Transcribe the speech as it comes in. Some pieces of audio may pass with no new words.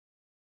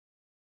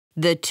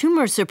The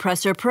tumor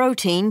suppressor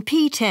protein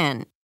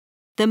PTEN.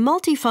 The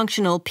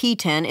multifunctional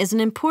PTEN is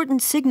an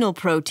important signal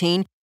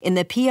protein in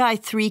the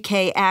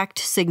PI3K ACT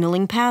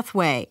signaling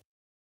pathway.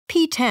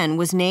 PTEN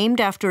was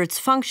named after its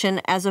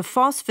function as a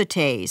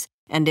phosphatase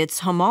and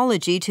its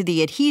homology to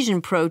the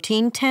adhesion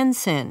protein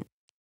tensin.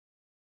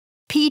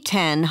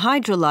 PTEN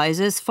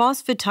hydrolyzes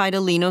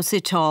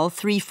phosphatidylinosytol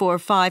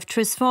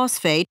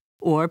 3,4,5-trisphosphate,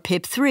 or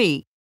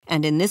PIP3,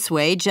 and in this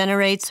way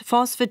generates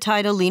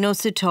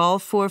phosphatidylinosytol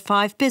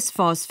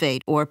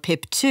 4,5-bisphosphate, or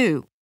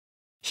PIP2.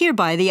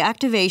 Hereby, the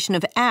activation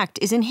of ACT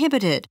is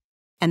inhibited,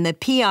 and the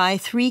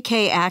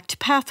PI3K ACT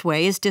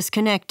pathway is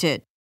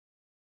disconnected.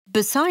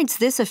 Besides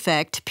this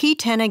effect,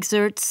 PTEN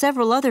exerts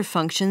several other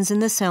functions in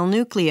the cell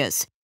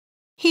nucleus.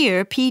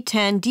 Here,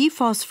 PTEN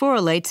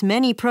dephosphorylates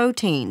many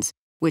proteins,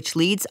 which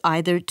leads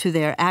either to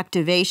their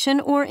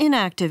activation or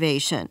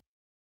inactivation.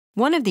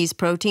 One of these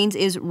proteins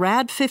is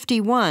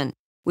RAD51,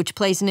 which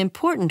plays an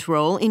important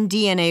role in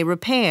DNA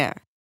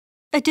repair.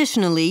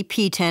 Additionally,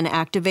 PTEN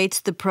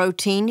activates the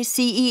protein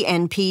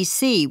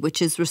CENPC,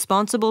 which is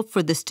responsible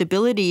for the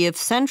stability of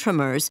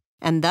centromeres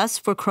and thus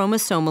for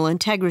chromosomal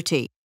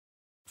integrity.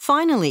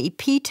 Finally,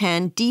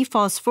 PTEN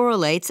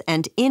dephosphorylates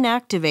and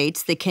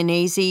inactivates the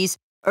kinases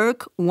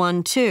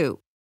ERK1-2.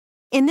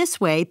 In this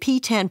way,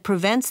 PTEN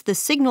prevents the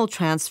signal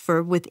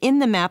transfer within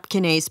the MAP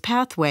kinase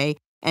pathway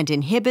and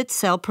inhibits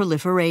cell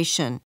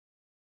proliferation.